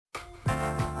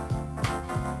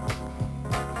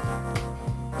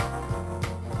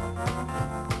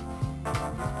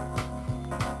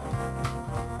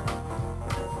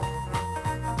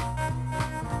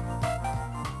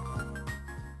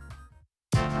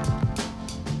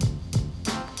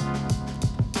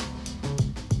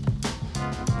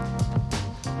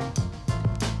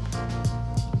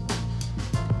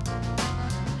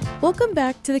Welcome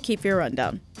back to the Cape Fear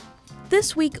Rundown.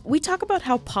 This week, we talk about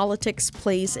how politics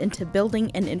plays into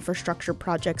building and infrastructure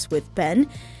projects with Ben,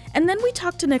 and then we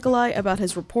talk to Nikolai about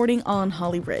his reporting on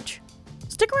Holly Ridge.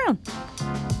 Stick around.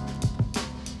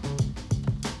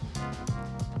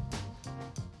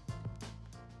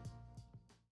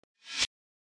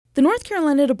 The North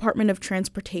Carolina Department of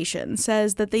Transportation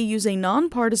says that they use a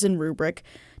nonpartisan rubric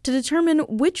to determine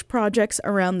which projects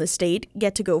around the state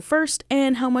get to go first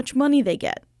and how much money they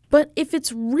get. But if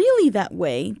it's really that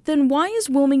way, then why is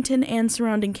Wilmington and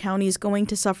surrounding counties going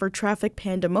to suffer traffic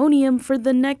pandemonium for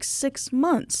the next 6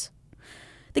 months?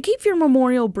 The Cape Fear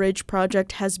Memorial Bridge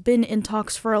project has been in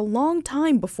talks for a long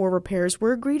time before repairs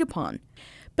were agreed upon.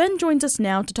 Ben joins us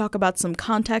now to talk about some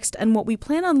context and what we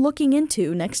plan on looking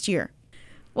into next year.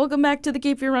 Welcome back to the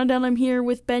Cape Fear Rundown. I'm here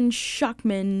with Ben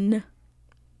Schuckman.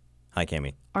 Hi,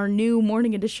 Cami. Our new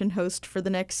morning edition host for the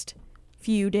next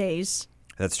few days.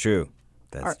 That's true.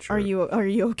 That's true. Are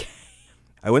you okay?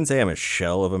 I wouldn't say I'm a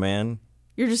shell of a man.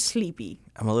 You're just sleepy.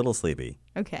 I'm a little sleepy.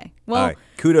 Okay. Well, all right.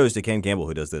 Kudos to Ken Campbell,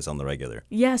 who does this on the regular.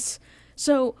 Yes.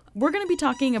 So we're going to be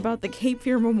talking about the Cape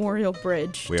Fear Memorial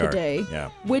Bridge today. Yeah.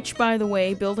 Which, by the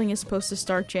way, building is supposed to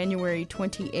start January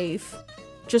 28th.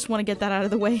 Just want to get that out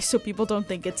of the way so people don't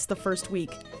think it's the first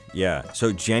week. Yeah.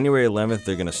 So January 11th,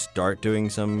 they're going to start doing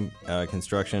some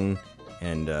construction.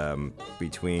 And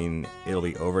it'll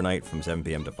be overnight from 7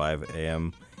 p.m. to 5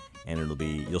 a.m. And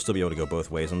you'll still be able to go both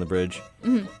ways on the bridge.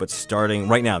 Mm-hmm. But starting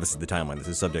right now, this is the timeline. This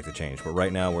is subject to change. But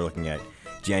right now, we're looking at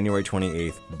January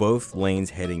 28th. Both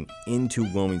lanes heading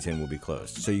into Wilmington will be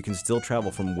closed. So you can still travel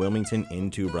from Wilmington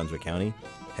into Brunswick County,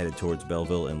 headed towards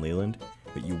Belleville and Leland.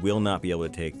 But you will not be able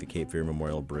to take the Cape Fear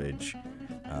Memorial Bridge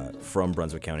from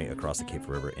Brunswick County across the Cape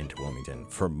Fear River into Wilmington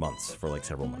for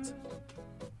several months.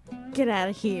 Get out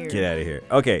of here. Get out of here.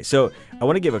 Okay, so I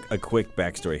want to give a quick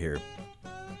backstory here.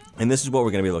 And this is what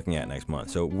we're going to be looking at next month.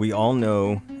 So we all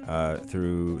know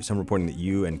through some reporting that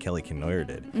you and Kelly Knoyer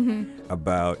did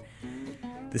about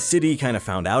the city kind of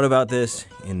found out about this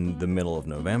in the middle of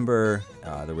November.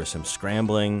 There was some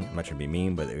scrambling. I'm not trying to be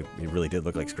mean, but it really did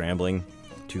look like scrambling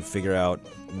to figure out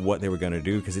what they were going to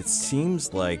do, because it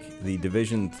seems like the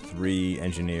Division 3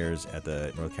 engineers at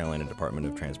the North Carolina Department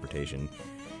of Transportation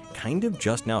kind of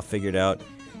just now figured out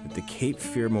that the Cape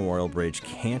Fear Memorial Bridge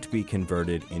can't be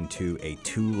converted into a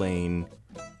 2-lane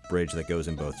bridge that goes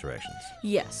in both directions.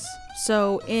 Yes.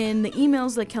 So in the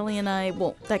emails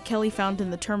that Kelly found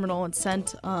in the terminal and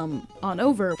sent on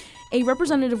over, a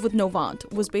representative with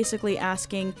Novant was basically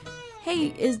asking,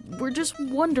 hey, we're just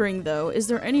wondering though, is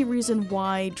there any reason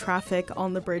why traffic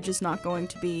on the bridge is not going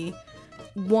to be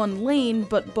one lane,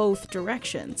 but both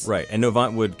directions? Right, and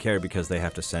Novant would care because they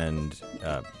have to send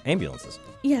ambulances.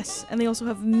 Yes, and they also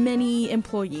have many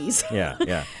employees.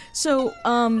 Yeah. So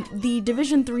the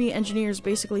Division 3 engineers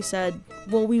basically said,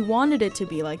 well, we wanted it to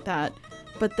be like that,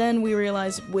 but then we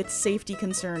realized with safety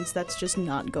concerns, that's just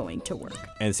not going to work.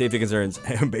 And safety concerns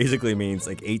basically means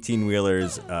like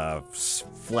 18-wheelers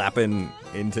flapping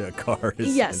into cars.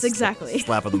 Yes, exactly.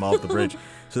 Slapping them off the bridge.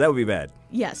 So that would be bad.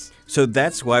 Yes. So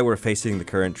that's why we're facing the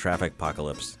current traffic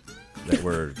apocalypse that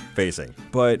we're facing.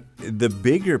 But the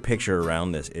bigger picture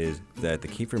around this is that the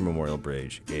Cape Fear Memorial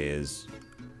Bridge is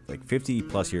like 50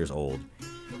 plus years old.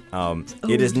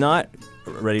 It is not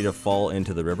ready to fall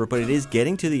into the river, but it is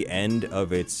getting to the end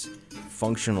of its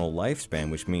functional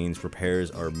lifespan, which means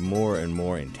repairs are more and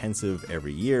more intensive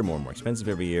every year, more and more expensive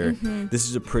every year. Mm-hmm. This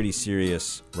is a pretty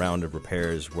serious round of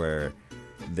repairs where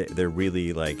they're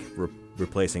really like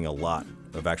replacing a lot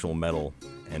of actual metal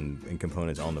and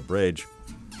components on the bridge.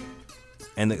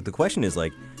 And the question is,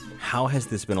 like, how has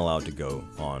this been allowed to go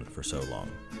on for so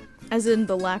long? As in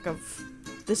the lack of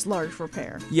this large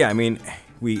repair. Yeah, I mean,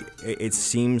 it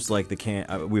seems like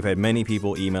we've had many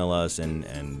people email us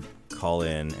and call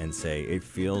in and say it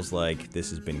feels like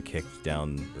this has been kicked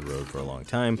down the road for a long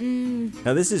time.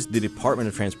 Now, this is the Department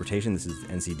of Transportation. This is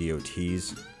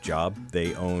NCDOT's job.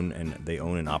 They own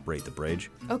and operate the bridge.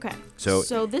 Okay.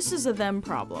 So this is a them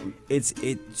problem.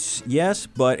 It's yes,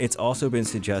 but it's also been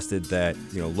suggested that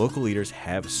local leaders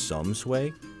have some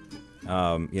sway.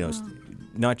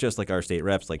 Not just like our state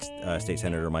reps, like State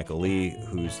Senator Michael Lee,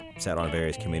 who's sat on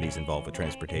various committees involved with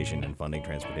transportation and funding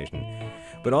transportation,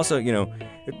 but also,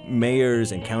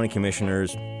 mayors and county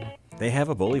commissioners, they have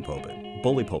a bully pulpit.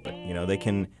 They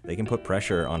can put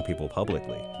pressure on people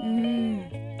publicly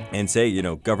and say,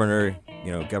 Governor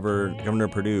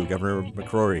Perdue, Governor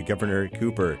McCrory, Governor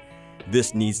Cooper,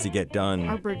 this needs to get done.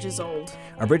 Our bridge is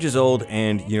old.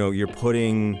 And you're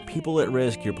putting people at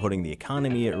risk. You're putting the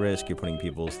economy at risk. You're putting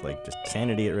people's just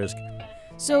sanity at risk.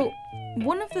 So,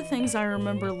 one of the things I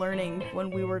remember learning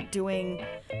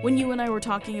when you and I were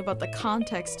talking about the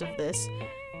context of this,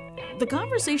 the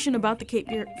conversation about the Cape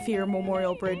Fear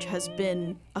Memorial Bridge has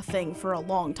been a thing for a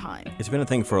long time. It's been a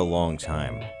thing for a long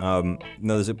time.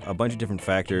 There's a bunch of different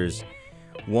factors.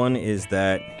 One is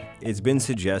that it's been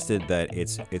suggested that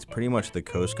it's pretty much the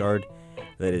Coast Guard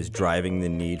that is driving the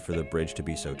need for the bridge to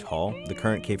be so tall. The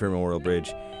current Cape Fear Memorial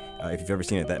Bridge, if you've ever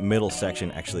seen it, that middle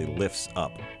section actually lifts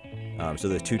up. So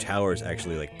the two towers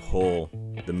actually like pull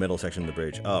the middle section of the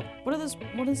bridge up. What is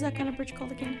that kind of bridge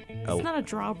called again? It's not a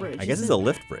drawbridge. I guess it's a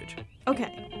lift bridge.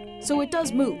 Okay, so it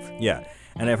does move. Yeah,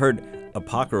 and I've heard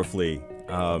apocryphally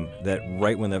that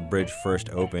right when the bridge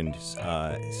first opened,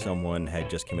 someone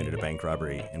had just committed a bank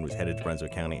robbery and was headed to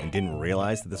Brunswick County and didn't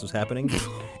realize that this was happening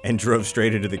and drove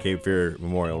straight into the Cape Fear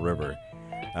Memorial River.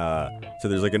 So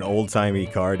there's like an old-timey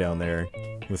car down there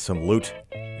with some loot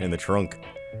in the trunk,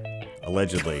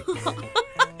 allegedly.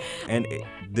 And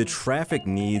the traffic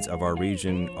needs of our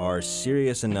region are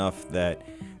serious enough that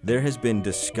there has been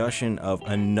discussion of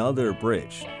another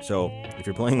bridge. So if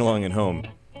you're playing along at home,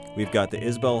 we've got the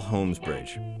Isabel Holmes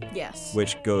Bridge. Yes.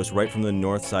 Which goes right from the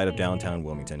north side of downtown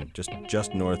Wilmington,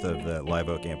 just north of the Live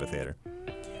Oak Amphitheater.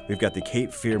 We've got the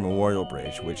Cape Fear Memorial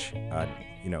Bridge, which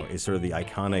is sort of the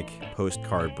iconic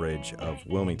postcard bridge of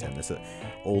Wilmington. This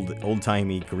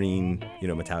old-timey green,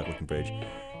 metallic-looking bridge.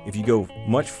 If you go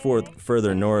much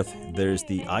further north, there's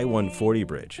the I-140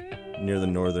 bridge near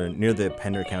the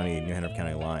Pender County, New Hanover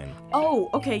County line. Oh,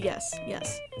 okay, yes.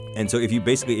 And so if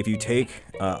you take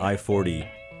I-40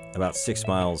 about 6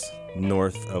 miles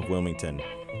north of Wilmington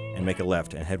and make a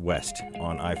left and head west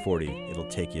on I-40, it'll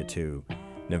take you to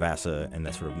Navassa and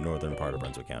that sort of northern part of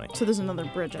Brunswick County. So there's another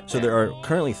bridge up there. So there are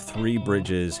currently 3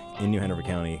 bridges in New Hanover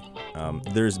County.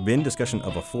 There's been discussion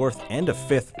of a 4th and a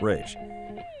 5th bridge.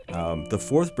 The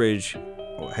 4th bridge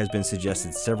has been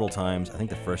suggested several times. I think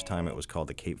the first time it was called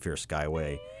the Cape Fear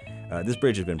Skyway. This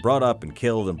bridge has been brought up and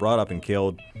killed and brought up and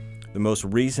killed. The most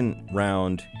recent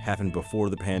round happened before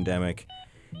the pandemic,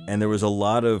 and there was a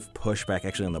lot of pushback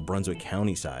actually on the Brunswick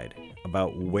County side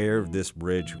about where this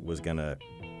bridge was going to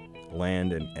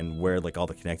land and where like all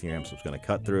the connecting ramps was going to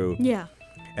cut through. Yeah.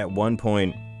 At one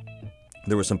point,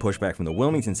 there was some pushback from the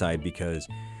Wilmington side because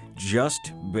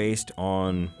just based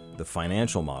on the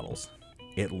financial models,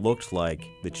 it looked like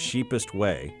the cheapest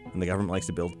way, and the government likes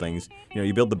to build things,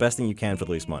 you build the best thing you can for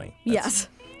the least money. Yes.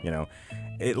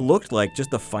 It looked like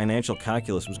just the financial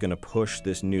calculus was going to push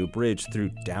this new bridge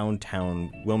through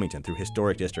downtown Wilmington, through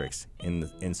historic districts in the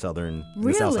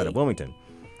south side of Wilmington.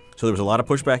 So there was a lot of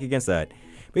pushback against that.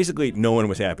 Basically, no one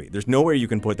was happy. There's nowhere you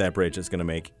can put that bridge that's going to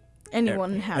make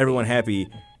everyone happy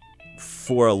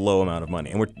for a low amount of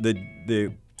money. And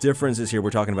the difference is here,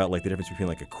 we're talking about like the difference between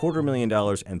like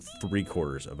 $250,000 and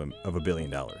 $750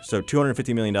 million. So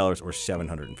 $250 million or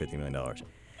 $750 million.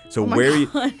 So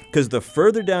because the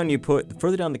further down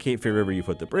the Cape Fear River you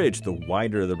put the bridge, the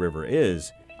wider the river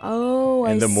is. Oh,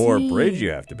 and the more bridge you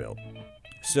have to build.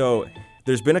 So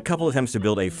there's been a couple attempts to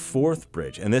build a 4th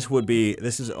bridge, and this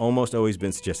has almost always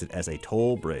been suggested as a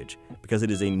toll bridge because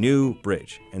it is a new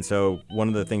bridge. And so one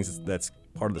of the things that's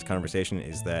part of this conversation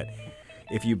is that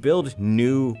if you build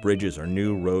new bridges or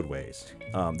new roadways,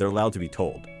 they're allowed to be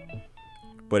tolled.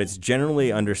 But it's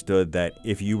generally understood that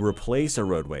if you replace a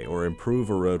roadway or improve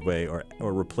a roadway or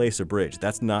replace a bridge,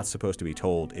 that's not supposed to be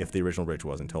tolled if the original bridge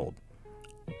wasn't tolled.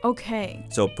 Okay.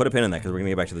 So put a pin in that because we're going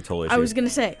to get back to the toll issue. I was going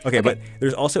to say. Okay, but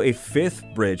there's also a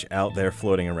 5th bridge out there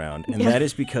floating around, and that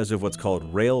is because of what's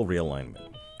called rail realignment,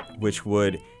 which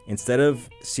would, instead of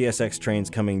CSX trains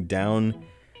coming down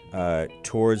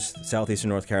towards southeastern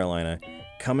North Carolina,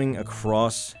 coming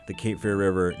across the Cape Fear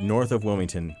River north of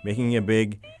Wilmington, making a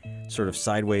big sort of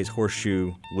sideways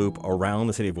horseshoe loop around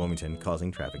the city of Wilmington,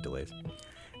 causing traffic delays,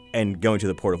 and going to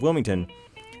the port of Wilmington,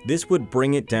 this would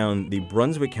bring it down the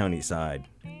Brunswick County side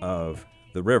of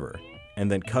the river and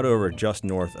then cut over just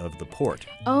north of the port.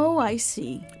 Oh, I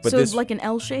see. But so it's like an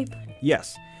L shape?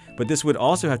 Yes, but this would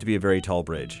also have to be a very tall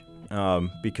bridge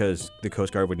because the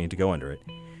Coast Guard would need to go under it.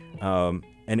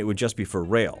 And it would just be for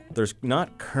rail. There's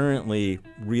not currently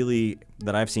really,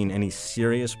 that I've seen, any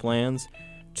serious plans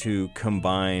to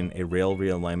combine a rail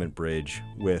realignment bridge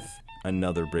with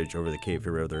another bridge over the Cape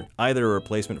Fear River, either a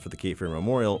replacement for the Cape Fear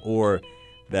Memorial or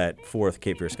that 4th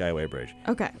Cape Fear Skyway Bridge.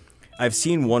 Okay. I've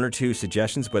seen 1 or 2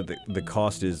 suggestions, but the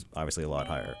cost is obviously a lot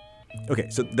higher. Okay,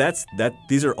 so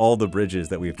these are all the bridges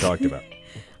that we've talked about.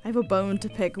 I have a bone to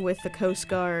pick with the Coast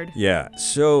Guard. Yeah,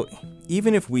 so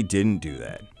even if we didn't do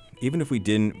that, even if we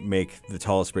didn't make the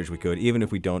tallest bridge we could, even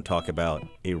if we don't talk about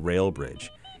a rail bridge,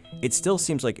 it still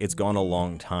seems like it's gone a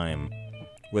long time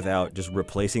without just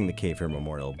replacing the Cape Fear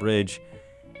Memorial Bridge,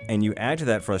 And you add to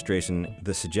that frustration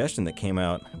the suggestion that came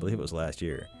out, I believe it was last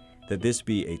year, that this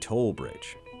be a toll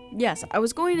bridge. Yes, I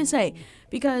was going to say,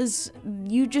 because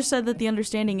you just said that the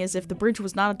understanding is if the bridge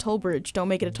was not a toll bridge, don't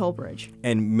make it a toll bridge.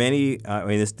 And many,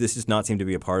 this does not seem to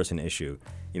be a partisan issue.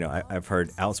 I've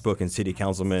heard outspoken city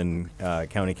councilmen,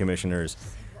 county commissioners,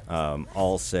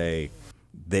 all say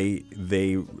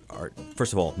they are,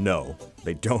 first of all, no,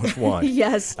 they don't want.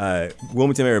 Yes.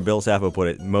 Wilmington Mayor Bill Sapo put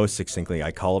it most succinctly.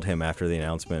 I called him after the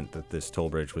announcement that this toll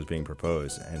bridge was being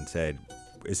proposed and said,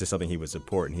 is this something he would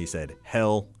support? And he said,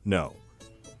 hell no.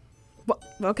 Well,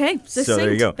 okay, succinct. So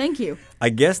there you go. Thank you. I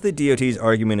guess the DOT's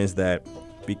argument is that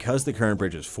because the current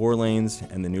bridge is 4 lanes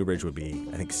and the new bridge would be,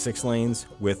 I think, 6 lanes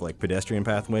with like pedestrian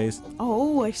pathways.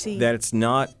 Oh, I see. That it's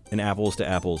not an apples to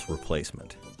apples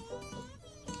replacement.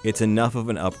 It's enough of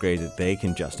an upgrade that they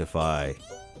can justify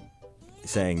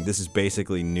saying this is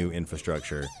basically new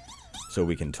infrastructure so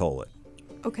we can toll it.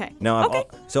 Okay. Now,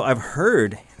 I've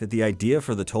heard that the idea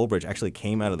for the toll bridge actually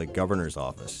came out of the governor's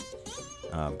office.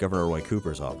 Governor Roy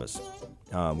Cooper's office.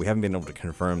 We haven't been able to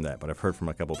confirm that, but I've heard from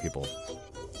a couple people.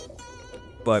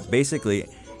 But basically,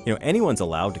 anyone's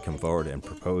allowed to come forward and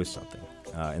propose something.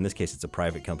 In this case, it's a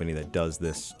private company that does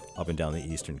this up and down the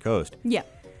eastern coast. Yeah.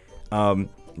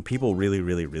 People really,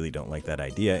 really, really don't like that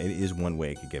idea. It is one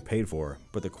way it could get paid for.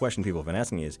 But the question people have been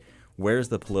asking is, where's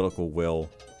the political will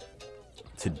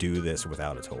to do this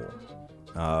without a toll?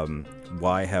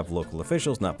 Why have local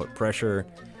officials not put pressure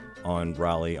on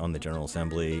Raleigh, on the General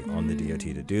Assembly, on the DOT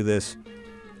to do this?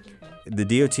 The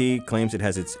DOT claims it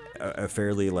has a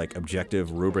fairly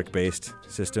objective rubric-based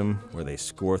system where they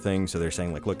score things. So they're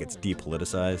saying look, it's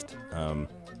depoliticized.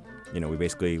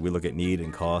 We look at need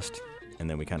and cost, and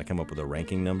then we kind of come up with a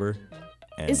ranking number.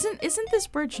 And Isn't this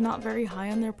bridge not very high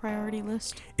on their priority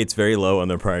list? It's very low on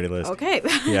their priority list. Okay.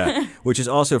 Yeah, which has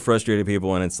also frustrated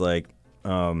people, and it's so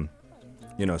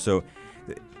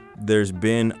there's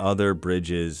been other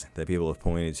bridges that people have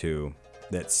pointed to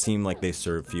that seem like they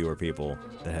serve fewer people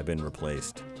that have been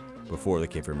replaced before the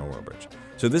Cape Fear Memorial Bridge.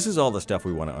 So this is all the stuff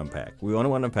we want to unpack. We want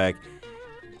to unpack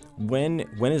when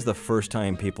is the first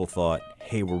time people thought,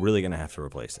 hey, we're really going to have to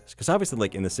replace this? Because obviously,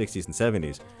 in the 60s and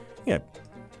 70s,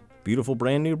 beautiful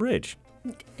brand new bridge.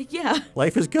 Yeah.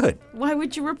 Life is good. Why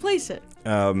would you replace it?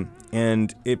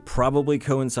 And it probably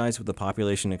coincides with the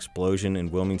population explosion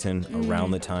in Wilmington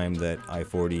around the time that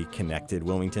I-40 connected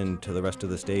Wilmington to the rest of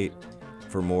the state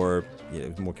for more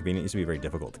convenient. It used to be very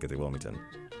difficult to get to Wilmington.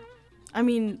 I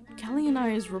mean, Kelly and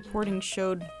I's reporting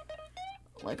showed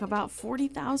about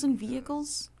 40,000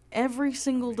 vehicles every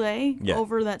single day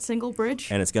over that single bridge.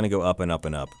 And it's going to go up and up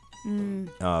and up.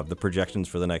 The projections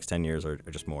for the next 10 years are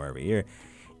just more every year.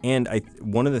 And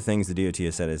one of the things the DOT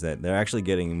has said is that they're actually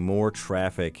getting more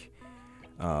traffic,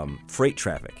 freight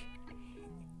traffic,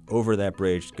 over that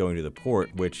bridge going to the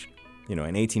port, which, an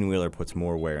 18-wheeler puts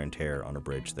more wear and tear on a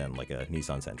bridge than a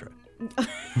Nissan Sentra.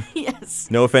 Yes.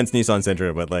 No offense, Nissan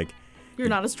Sentra, but you're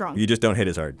not as strong. You just don't hit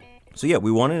as hard. So yeah,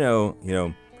 we want to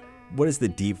know, what is the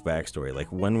deep backstory?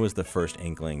 When was the first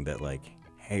inkling that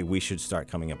hey, we should start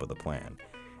coming up with a plan?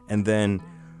 And then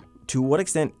to what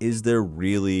extent is there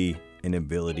really an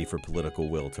ability for political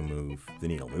will to move the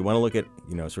needle? We want to look at,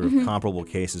 sort of comparable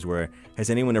cases where has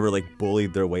anyone ever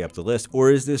bullied their way up the list?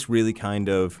 Or is this really kind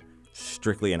of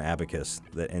strictly an abacus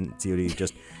that DOT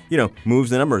just, moves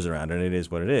the numbers around and it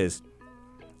is what it is?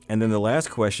 And then the last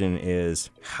question is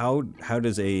how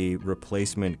does a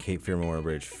replacement Cape Fear Memorial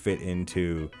Bridge fit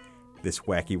into this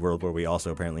wacky world where we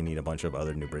also apparently need a bunch of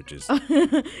other new bridges?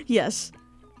 Yes.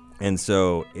 And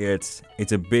so it's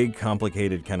a big,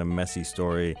 complicated, kind of messy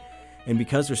story. And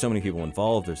because there's so many people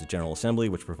involved, there's the General Assembly,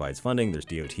 which provides funding. There's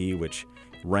DOT, which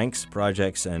ranks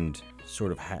projects and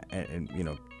sort of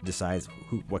decides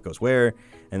what goes where.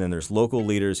 And then there's local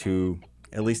leaders who,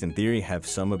 at least in theory, have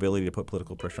some ability to put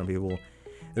political pressure on people.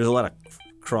 There's a lot of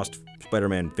crossed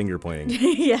Spider-Man finger pointing.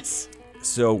 Yes.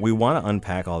 So we want to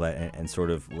unpack all that and sort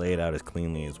of lay it out as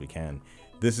cleanly as we can.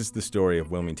 This is the story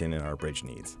of Wilmington and our bridge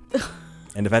needs.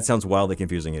 And if that sounds wildly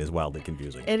confusing, it is wildly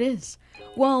confusing. It is.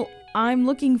 Well, I'm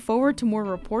looking forward to more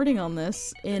reporting on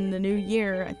this in the new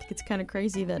year. I think it's kind of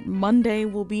crazy that Monday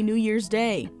will be New Year's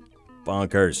Day.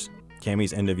 Bonkers.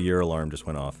 Cammie's end-of-year alarm just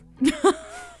went off.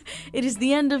 It is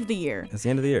the end of the year. It's the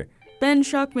end of the year. Ben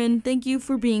Schuckman, thank you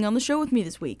for being on the show with me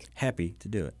this week. Happy to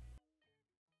do it.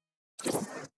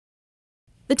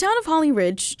 The town of Holly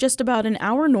Ridge, just about an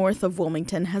hour north of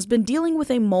Wilmington, has been dealing with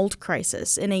a mold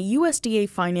crisis in a USDA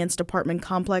finance department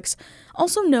complex,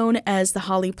 also known as the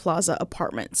Holly Plaza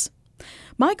Apartments.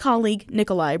 My colleague,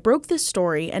 Nikolai, broke this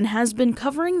story and has been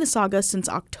covering the saga since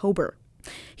October.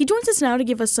 He joins us now to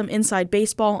give us some inside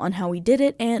baseball on how he did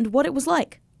it and what it was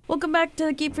like. Welcome back to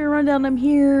the Cape Fear Rundown. I'm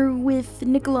here with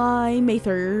Nikolai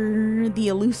Mather, the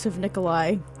elusive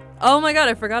Nikolai. Oh my god,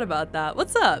 I forgot about that.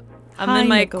 What's up? I'm Hi, in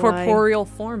my Nikolai. corporeal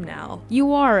form now.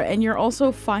 You are, and you're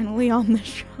also finally on the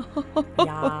show.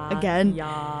 Yeah. Again.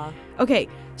 Yeah. Okay,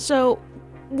 so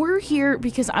we're here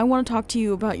because I want to talk to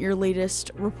you about your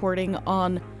latest reporting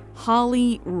on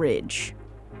Holly Ridge.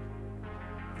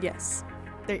 Yes.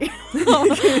 There you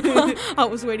I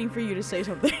was waiting for you to say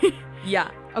something.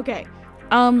 Yeah. Okay.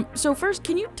 So first,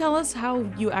 can you tell us how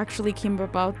you actually came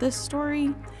about this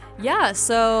story? Yeah,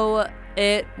 so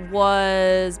it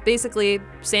was basically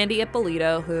Sandy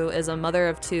Ippolito, who is a mother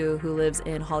of two who lives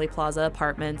in Holly Plaza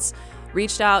Apartments,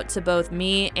 reached out to both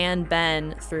me and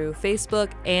Ben through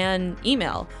Facebook and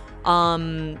email.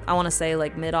 I want to say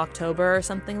like mid-October or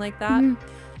something like that. Mm-hmm.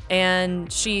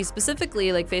 And she specifically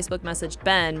Facebook messaged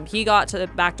Ben. He got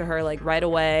back to her right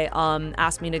away,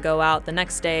 asked me to go out the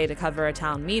next day to cover a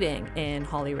town meeting in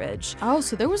Holly Ridge. Oh,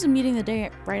 so there was a meeting the day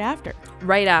right after.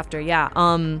 Right after, yeah.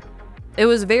 It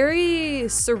was very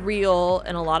surreal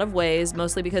in a lot of ways,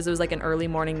 mostly because it was an early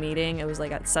morning meeting. It was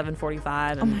at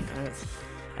 7:45. Oh my God.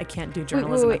 I can't do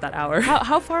journalism at that hour.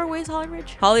 How far away is Holly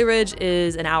Ridge? Holly Ridge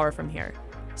is an hour from here.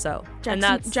 So, and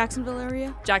that's Jacksonville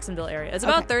area? Jacksonville area. It's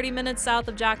about 30 minutes south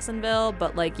of Jacksonville,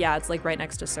 but it's right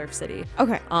next to Surf City.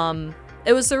 Okay.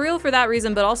 It was surreal for that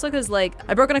reason, but also because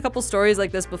I've broken a couple stories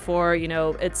like this before.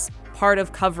 It's part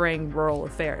of covering rural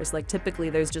affairs.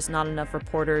 Typically there's just not enough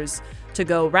reporters to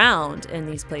go round in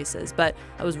these places. But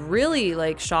I was really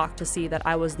shocked to see that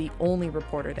I was the only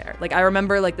reporter there. I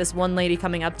remember this one lady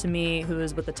coming up to me who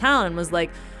was with the town and was like,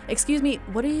 "Excuse me,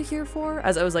 what are you here for?"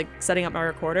 As I was setting up my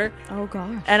recorder. Oh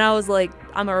gosh. And I was like,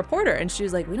 "I'm a reporter." And she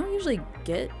was like, "We don't usually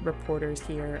get reporters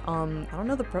here. I don't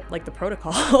know the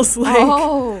protocols."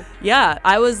 Oh. Yeah,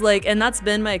 I was and that's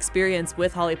been my experience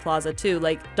with Holly Plaza too.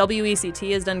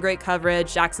 WECT has done great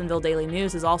coverage. Jacksonville Daily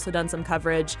News has also done some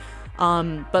coverage.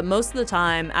 But most of the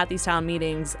time at these town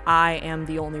meetings, I am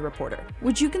the only reporter.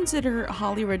 Would you consider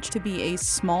Holly Ridge to be a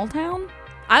small town?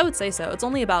 I would say so. It's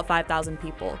only about 5,000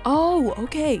 people. Oh,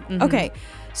 okay. Mm-hmm. Okay.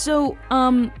 So,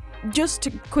 just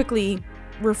to quickly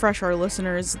refresh our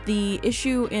listeners, the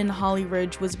issue in Holly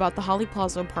Ridge was about the Holly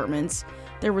Plaza apartments.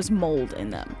 There was mold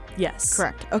in them. Yes.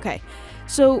 Correct. Okay.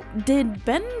 So, did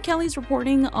Ben Kelly's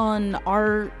reporting on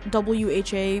our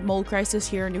WHA mold crisis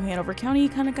here in New Hanover County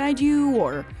kind of guide you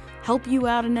or help you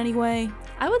out in any way?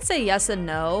 I would say yes and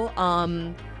no.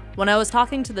 When I was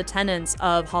talking to the tenants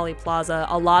of Holly Plaza,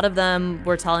 a lot of them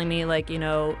were telling me, in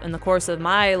the course of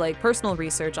my, personal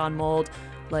research on mold,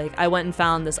 I went and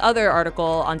found this other article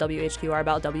on WHQR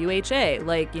about WHA.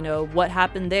 What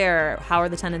happened there? How are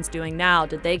the tenants doing now?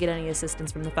 Did they get any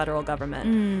assistance from the federal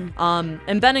government?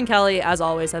 And Ben and Kelly, as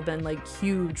always, have been,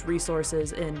 huge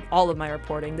resources in all of my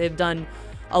reporting. They've done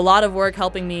a lot of work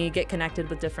helping me get connected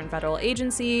with different federal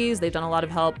agencies. They've done a lot of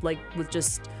help, with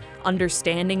just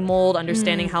understanding mold,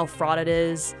 understanding how fraught it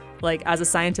is, as a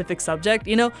scientific subject,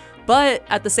 But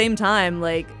at the same time,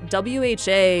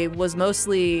 WHA was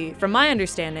mostly, from my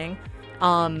understanding,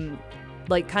 kind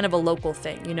of a local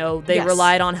thing. They Yes.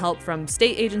 relied on help from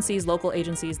state agencies, local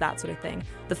agencies, that sort of thing.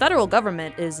 The federal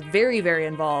government is very, very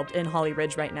involved in Holly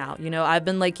Ridge right now. I've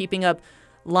been keeping up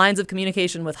lines of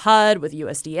communication with HUD, with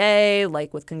USDA,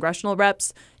 with congressional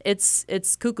reps. It's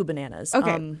cuckoo bananas.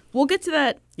 Okay. We'll get to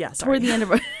that toward the end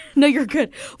of our... No, you're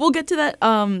good. We'll get to that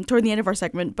toward the end of our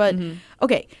segment. But,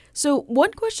 okay. So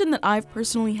one question that I've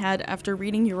personally had after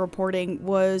reading your reporting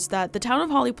was that the town of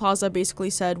Holly Plaza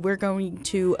basically said, we're going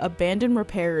to abandon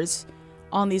repairs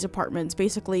on these apartments,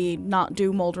 basically not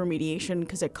do mold remediation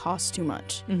because it costs too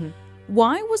much. Mm-hmm.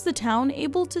 Why was the town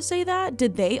able to say that?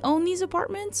 Did they own these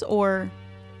apartments or...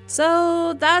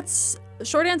 So that's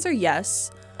short answer,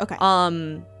 yes. Okay.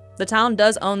 The town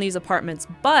does own these apartments,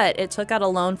 but it took out a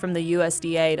loan from the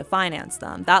USDA to finance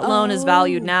them. That loan is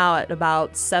valued now at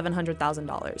about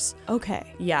 $700,000.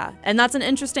 Okay. Yeah, and that's an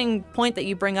interesting point that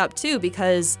you bring up too,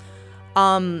 because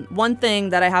one thing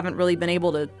that I haven't really been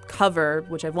able to cover,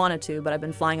 which I've wanted to, but I've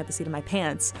been flying at the seat of my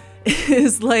pants,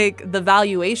 is the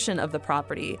valuation of the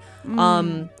property.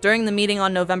 During the meeting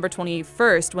on November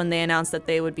 21st, when they announced that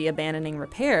they would be abandoning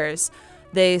repairs,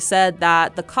 they said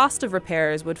that the cost of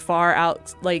repairs would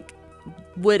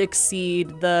would exceed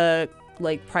the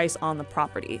price on the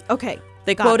property. Okay.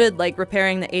 They quoted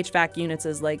repairing the HVAC units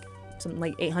as something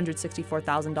like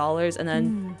 $864,000, and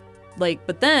then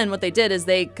but then what they did is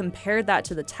they compared that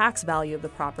to the tax value of the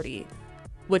property,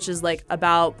 which is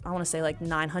about, I want to say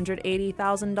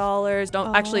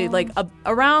 $980,000.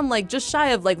 Around just shy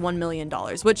of $1 million,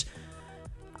 which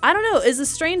I don't know, is a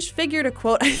strange figure to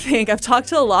quote, I think. I've talked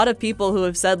to a lot of people who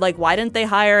have said, like, why didn't they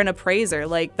hire an appraiser?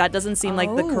 Like, that doesn't seem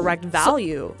like the correct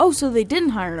value. So they didn't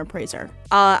hire an appraiser?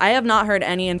 I have not heard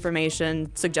any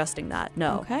information suggesting that,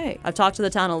 no. Okay. I've talked to the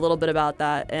town a little bit about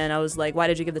that, and I was like, why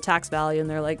did you give the tax value? And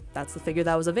they're like, that's the figure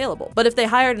that was available. But if they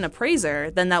hired an appraiser,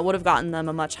 then that would have gotten them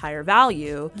a much higher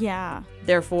value. Yeah.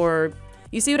 Therefore,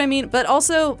 you see what I mean? But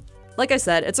also, like I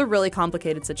said, it's a really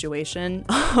complicated situation.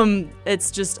 It's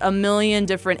just a million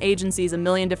different agencies, a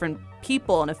million different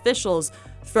people and officials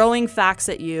throwing facts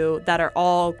at you that are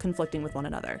all conflicting with one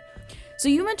another. So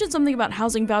you mentioned something about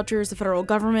housing vouchers, the federal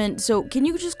government. So can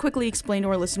you just quickly explain to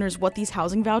our listeners what these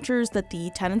housing vouchers that the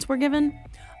tenants were given?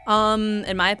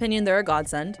 In my opinion, they're a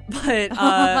godsend.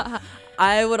 But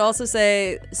I would also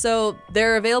say, so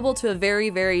they're available to a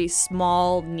very, very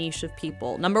small niche of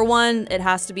people. Number one, it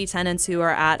has to be tenants who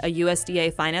are at a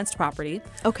USDA financed property.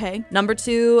 Okay. Number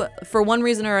two, for one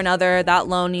reason or another, that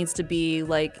loan needs to be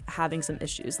like having some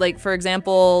issues. Like, for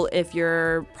example, if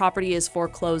your property is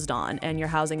foreclosed on and your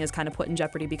housing is kind of put in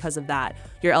jeopardy because of that,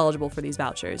 you're eligible for these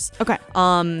vouchers. Okay.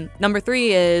 Number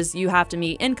three is you have to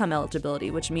meet income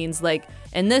eligibility, which means, like,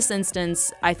 in this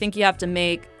instance, I think you have to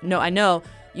make,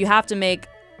 you have to make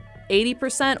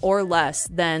 80% or less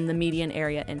than the median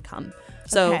area income.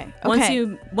 So once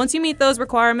you meet those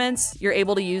requirements, you're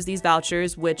able to use these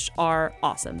vouchers, which are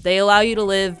awesome. They allow you to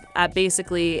live at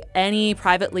basically any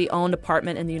privately owned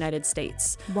apartment in the United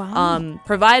States. Wow.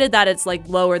 Provided that it's like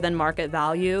lower than market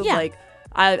value. Yeah. Like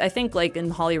I think like in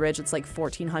Holly Ridge, it's like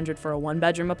 $1,400 for a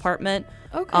 1-bedroom apartment.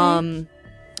 Okay.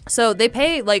 So they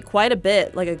pay like quite a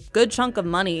bit, like a good chunk of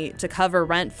money to cover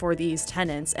rent for these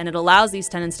tenants, and it allows these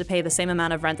tenants to pay the same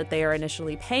amount of rent that they are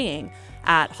initially paying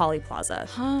at Holly Plaza.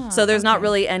 So there's not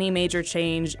really any major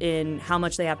change in how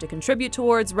much they have to contribute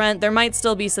towards rent. There might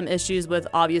still be some issues with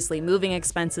obviously moving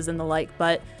expenses and the like,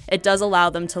 but it does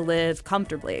allow them to live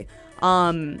comfortably.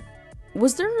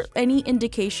 Was there any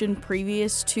indication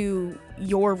previous to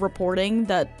your reporting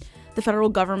that the federal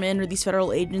government or these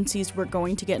federal agencies were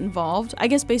going to get involved? I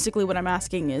guess basically what I'm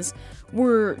asking is,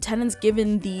 were tenants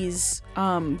given these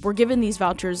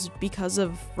vouchers because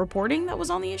of reporting that was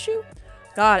on the issue?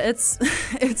 God,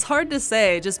 it's hard to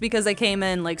say just because they came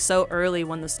in like so early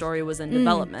when the story was in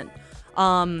development.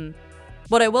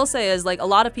 What I will say is, like, a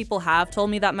lot of people have told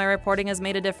me that my reporting has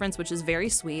made a difference, which is very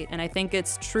sweet. And I think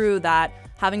it's true that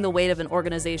having the weight of an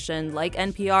organization like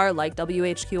NPR, like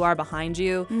WHQR behind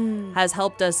you has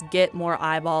helped us get more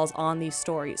eyeballs on these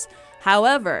stories.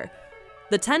 However,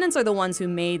 the tenants are the ones who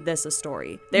made this a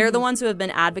story. They're the ones who have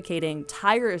been advocating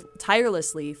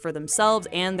tirelessly for themselves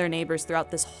and their neighbors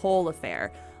throughout this whole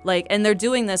affair. Like, and they're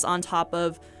doing this on top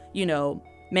of,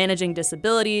 managing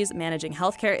disabilities, managing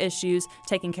healthcare issues,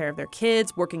 taking care of their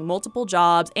kids, working multiple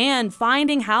jobs, and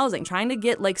finding housing, trying to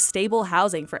get like stable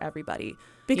housing for everybody.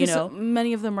 Because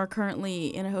many of them are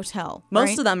currently in a hotel.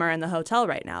 Most of them are in the hotel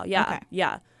right now. Yeah. Okay.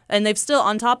 Yeah. And they've still,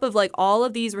 on top of like all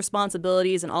of these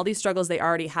responsibilities and all these struggles they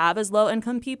already have as low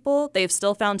income people, they've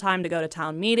still found time to go to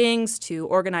town meetings, to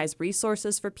organize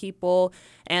resources for people,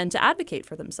 and to advocate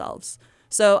for themselves.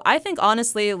 So I think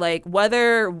honestly, like,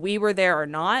 whether we were there or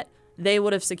not, they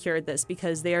would have secured this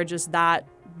because they are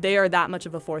that much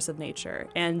of a force of nature,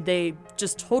 and they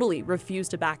just totally refuse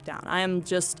to back down. I am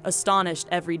just astonished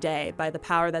every day by the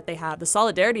power that they have, the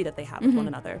solidarity that they have with one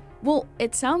another. Well,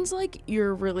 it sounds like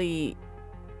you're really,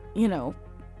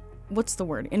 what's the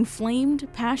word?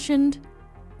 Inflamed, passionate?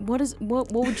 What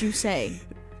would you say?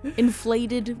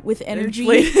 Inflated with energy?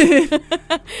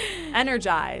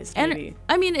 Energized, maybe.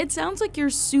 I mean, it sounds like you're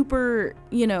super,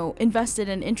 invested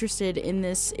and interested in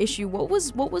this issue. What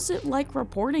was it like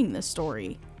reporting this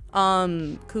story?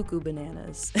 Cuckoo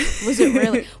bananas. Was it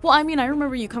really? Well, I mean, I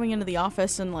remember you coming into the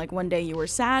office and like one day you were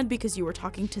sad because you were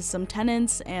talking to some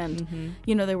tenants and,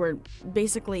 they were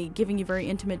basically giving you very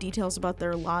intimate details about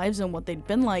their lives and what they'd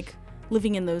been like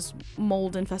living in those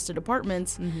mold-infested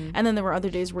apartments. And then there were other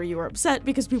days where you were upset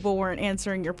because people weren't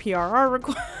answering your PRR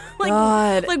request.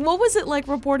 Like, what was it like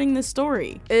reporting this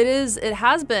story? It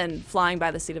has been flying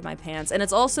by the seat of my pants. And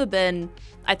it's also been,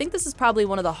 I think this is probably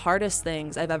one of the hardest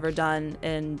things I've ever done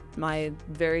in my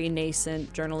very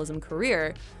nascent journalism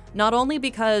career. Not only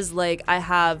because, like, I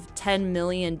have 10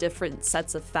 million different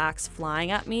sets of facts flying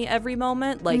at me every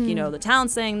moment. Like, the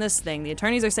town's saying this thing, the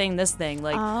attorneys are saying this thing,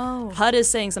 like, HUD is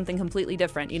saying something completely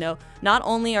different. Not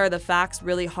only are the facts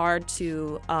really hard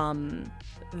to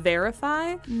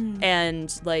verify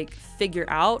and, like, figure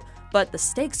out, but the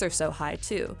stakes are so high,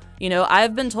 too.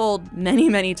 I've been told many,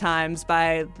 many times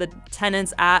by the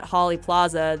tenants at Holly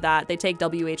Plaza that they take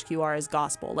WHQR as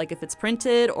gospel. Like, if it's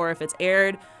printed or if it's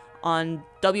aired on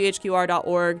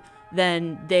WHQR.org,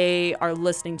 then they are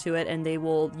listening to it and they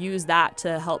will use that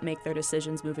to help make their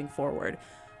decisions moving forward.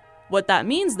 What that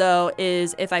means, though,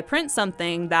 is if I print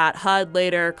something that HUD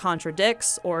later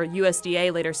contradicts or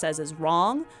USDA later says is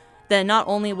wrong, then not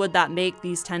only would that make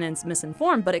these tenants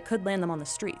misinformed, but it could land them on the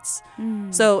streets.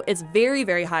 So it's very,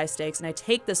 very high stakes, and I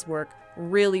take this work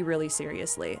really, really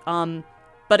seriously.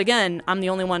 But again, I'm the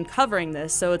only one covering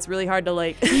this, so it's really hard to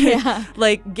like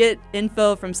get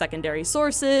info from secondary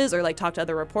sources or like talk to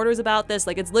other reporters about this.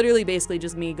 Like it's literally basically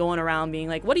just me going around being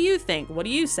like, what do you think? What do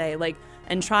you say? Like,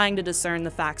 and trying to discern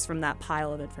the facts from that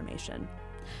pile of information.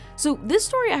 So this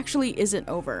story actually isn't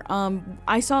over.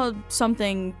 I saw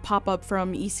something pop up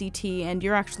from ECT, and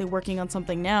you're actually working on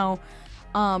something now.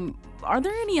 Are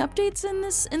there any updates in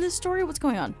this story? What's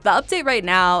going on? The update right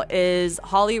now is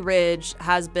Holly Ridge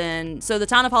the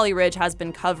town of Holly Ridge has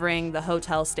been covering the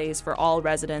hotel stays for all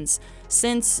residents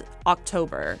since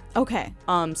October. Okay.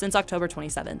 Since October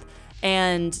 27th.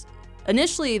 And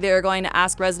initially they were going to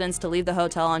ask residents to leave the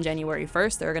hotel on January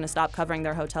 1st. They were going to stop covering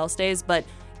their hotel stays, but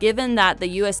given that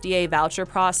the USDA voucher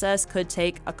process could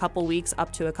take a couple weeks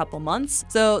up to a couple months,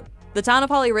 so the town of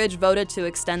Holly Ridge voted to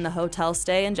extend the hotel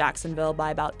stay in Jacksonville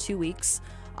by about 2 weeks,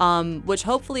 which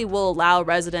hopefully will allow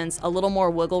residents a little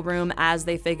more wiggle room as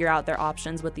they figure out their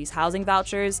options with these housing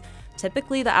vouchers.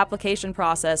 Typically, the application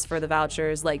process for the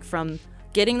vouchers, like from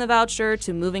getting the voucher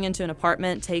to moving into an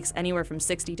apartment, takes anywhere from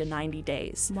 60 to 90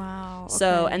 days. Wow. Okay.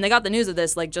 So, and they got the news of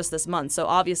this like just this month. So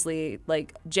obviously,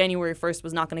 like January 1st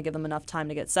was not going to give them enough time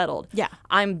to get settled. Yeah.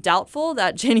 I'm doubtful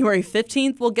that January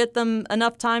 15th will get them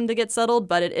enough time to get settled,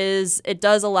 but it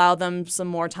does allow them some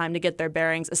more time to get their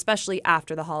bearings, especially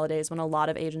after the holidays when a lot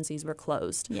of agencies were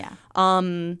closed. Yeah.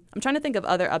 I'm trying to think of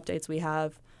other updates we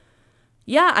have.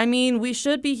 Yeah, I mean, we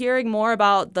should be hearing more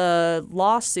about the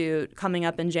lawsuit coming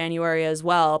up in January as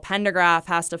well. Pendergraph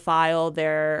has to file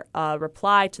their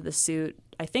reply to the suit,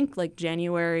 I think like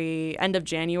end of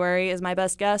January is my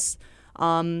best guess.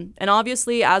 And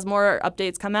obviously, as more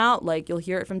updates come out, like you'll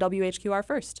hear it from WHQR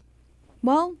first.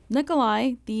 Well,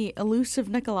 Nikolai, the elusive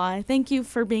Nikolai, thank you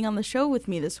for being on the show with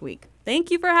me this week.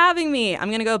 Thank you for having me. I'm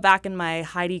going to go back in my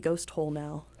Heidi ghost hole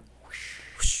now.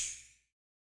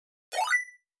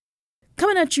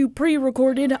 Coming at you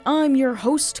pre-recorded, I'm your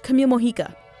host, Camille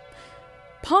Mojica.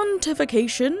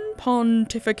 Pontificating,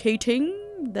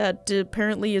 that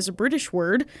apparently is a British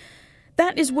word.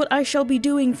 That is what I shall be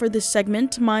doing for this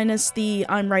segment, minus the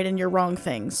I'm right and you're wrong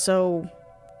thing, so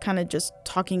kind of just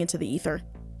talking into the ether.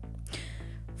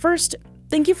 First,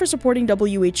 thank you for supporting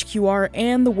WHQR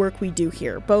and the work we do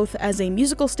here, both as a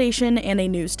musical station and a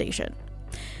news station.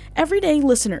 Everyday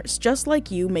listeners, just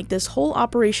like you, make this whole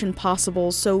operation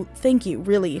possible, so thank you,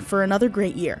 really, for another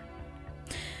great year.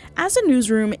 As a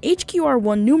newsroom, HQR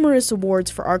won numerous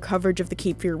awards for our coverage of the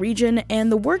Cape Fear region,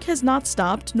 and the work has not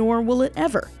stopped, nor will it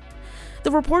ever.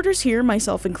 The reporters here,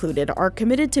 myself included, are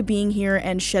committed to being here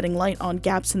and shedding light on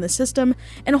gaps in the system,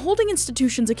 and holding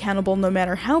institutions accountable no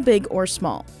matter how big or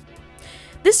small.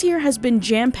 This year has been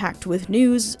jam-packed with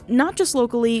news, not just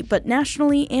locally, but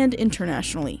nationally and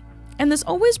internationally. And this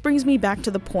always brings me back to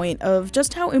the point of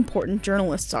just how important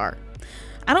journalists are.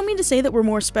 I don't mean to say that we're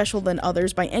more special than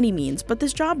others by any means, but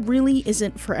this job really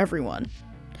isn't for everyone.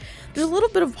 There's a little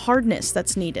bit of hardness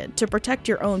that's needed to protect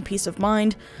your own peace of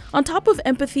mind, on top of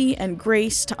empathy and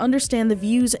grace to understand the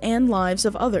views and lives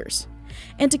of others,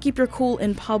 and to keep your cool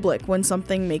in public when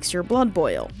something makes your blood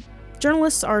boil.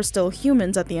 Journalists are still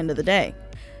humans at the end of the day.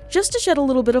 Just to shed a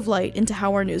little bit of light into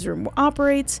how our newsroom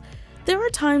operates, there are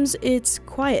times it's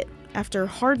quiet after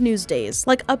hard news days,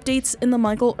 like updates in the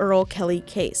Michael Earl Kelly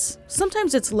case.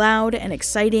 Sometimes it's loud and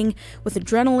exciting, with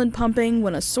adrenaline pumping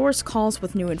when a source calls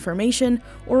with new information,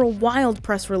 or a wild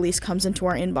press release comes into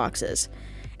our inboxes.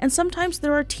 And sometimes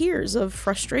there are tears of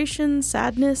frustration,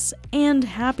 sadness, and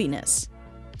happiness.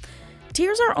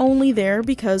 Tears are only there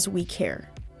because we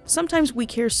care. Sometimes we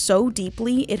care so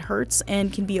deeply it hurts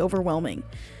and can be overwhelming.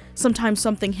 Sometimes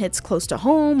something hits close to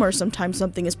home, or sometimes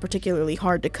something is particularly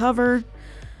hard to cover.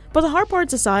 But the hard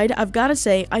parts aside, I've gotta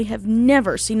say, I have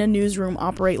never seen a newsroom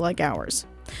operate like ours.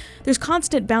 There's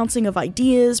constant bouncing of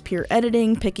ideas, peer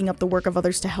editing, picking up the work of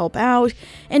others to help out,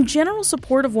 and general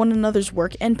support of one another's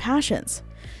work and passions.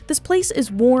 This place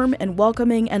is warm and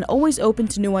welcoming and always open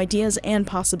to new ideas and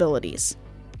possibilities.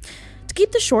 To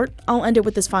keep this short, I'll end it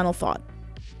with this final thought.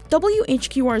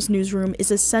 WHQR's newsroom is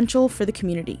essential for the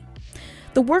community.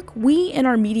 The work we and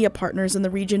our media partners in the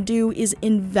region do is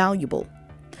invaluable.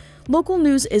 Local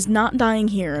news is not dying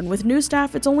here, and with new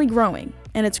staff, it's only growing,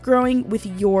 and it's growing with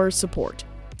your support.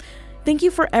 Thank you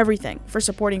for everything, for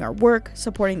supporting our work,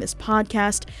 supporting this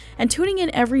podcast, and tuning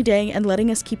in every day and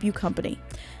letting us keep you company.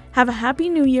 Have a happy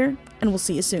new year, and we'll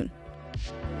see you soon.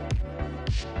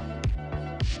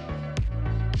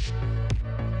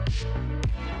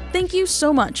 Thank you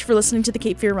so much for listening to the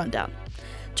Cape Fear Rundown.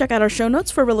 Check out our show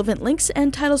notes for relevant links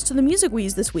and titles to the music we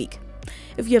use this week.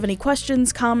 If you have any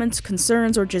questions, comments,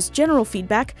 concerns, or just general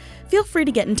feedback, feel free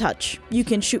to get in touch. You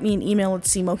can shoot me an email at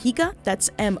cmojica, that's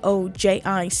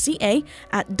MOJICA,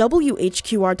 at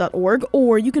whqr.org,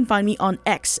 or you can find me on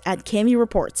X at Cami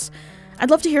Reports. I'd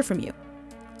love to hear from you.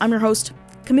 I'm your host,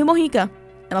 Camille Mojica,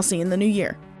 and I'll see you in the new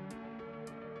year.